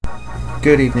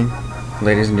Good evening,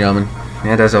 ladies and gentlemen,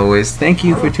 and as always, thank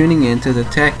you for tuning in to the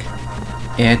Tech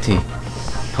Anti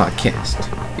Podcast.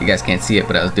 You guys can't see it,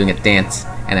 but I was doing a dance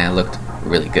and I looked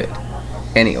really good.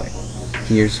 Anyway,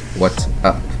 here's what's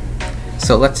up.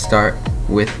 So let's start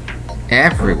with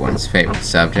everyone's favorite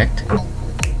subject,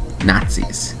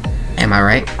 Nazis. Am I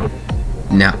right?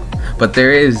 No. But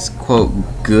there is, quote,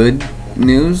 good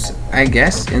news, I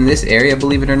guess, in this area,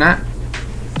 believe it or not.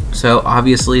 So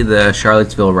obviously the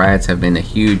Charlottesville riots have been a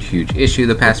huge issue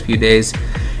the past few days,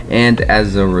 and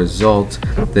as a result,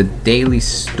 the Daily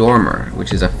Stormer,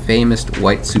 which is a famous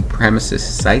white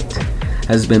supremacist site,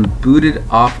 has been booted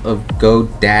off of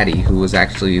GoDaddy, who was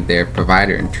actually their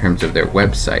provider in terms of their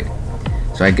website.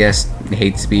 So I guess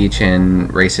hate speech and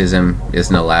racism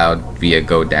isn't allowed via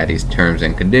GoDaddy's terms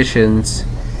and conditions.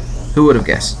 Who would have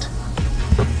guessed?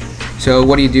 So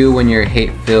what do you do when your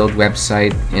hate-filled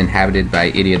website inhabited by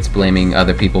idiots blaming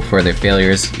other people for their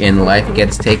failures in life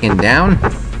gets taken down?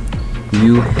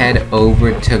 You head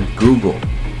over to Google,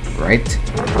 right?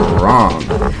 Wrong.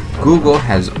 Google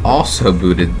has also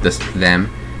booted them,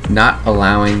 not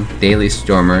allowing Daily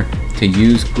Stormer to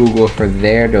use Google for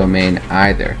their domain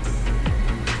either.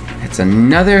 It's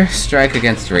another strike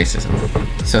against racism.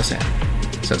 So sad.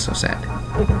 So sad.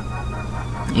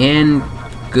 And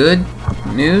good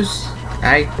news,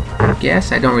 I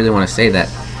guess. I don't really want to say that,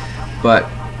 but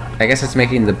I guess it's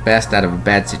making the best out of a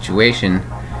bad situation.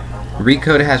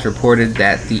 Recode has reported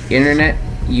that the internet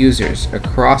users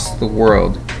across the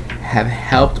world have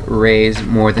helped raise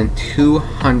more than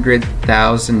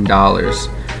 $200,000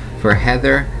 for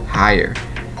Heather Heyer,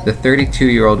 the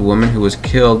 32-year-old woman who was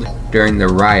killed during the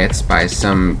riots by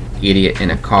some idiot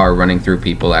in a car running through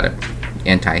people at an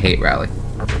anti-hate rally.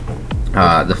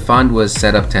 The fund was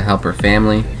set up to help her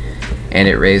family, and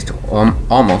it raised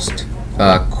almost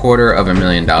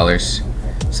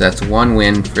 $250,000. So that's one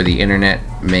win for the internet,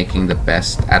 making the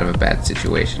best out of a bad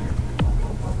situation.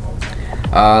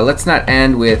 Let's not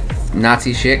end with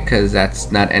Nazi shit, because that's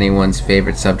not anyone's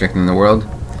favorite subject in the world.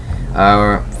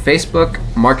 Facebook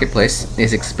Marketplace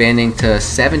is expanding to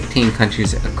 17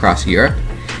 countries across Europe,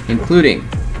 including,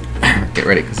 get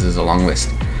ready because this is a long list,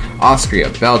 Austria,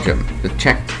 Belgium, the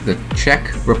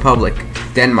Czech Republic,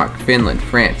 Denmark, Finland,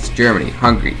 France, Germany,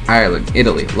 Hungary, Ireland,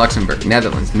 Italy, Luxembourg,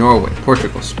 Netherlands, Norway,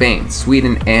 Portugal, Spain,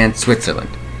 Sweden, and Switzerland.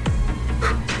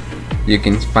 You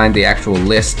can find the actual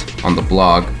list on the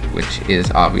blog, which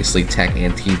is obviously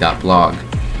techant.blog,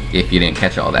 if you didn't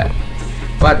catch all that.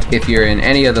 But if you're in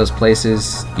any of those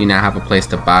places, you now have a place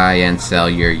to buy and sell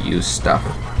your used stuff.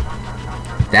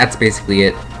 That's basically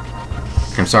it.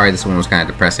 I'm sorry this one was kind of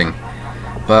depressing,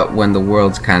 but when the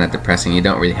world's kind of depressing, you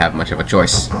don't really have much of a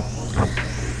choice.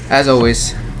 As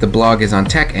always, the blog is on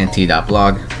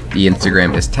techant.blog. The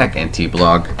Instagram is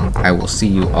techantblog. I will see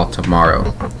you all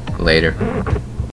tomorrow. Later.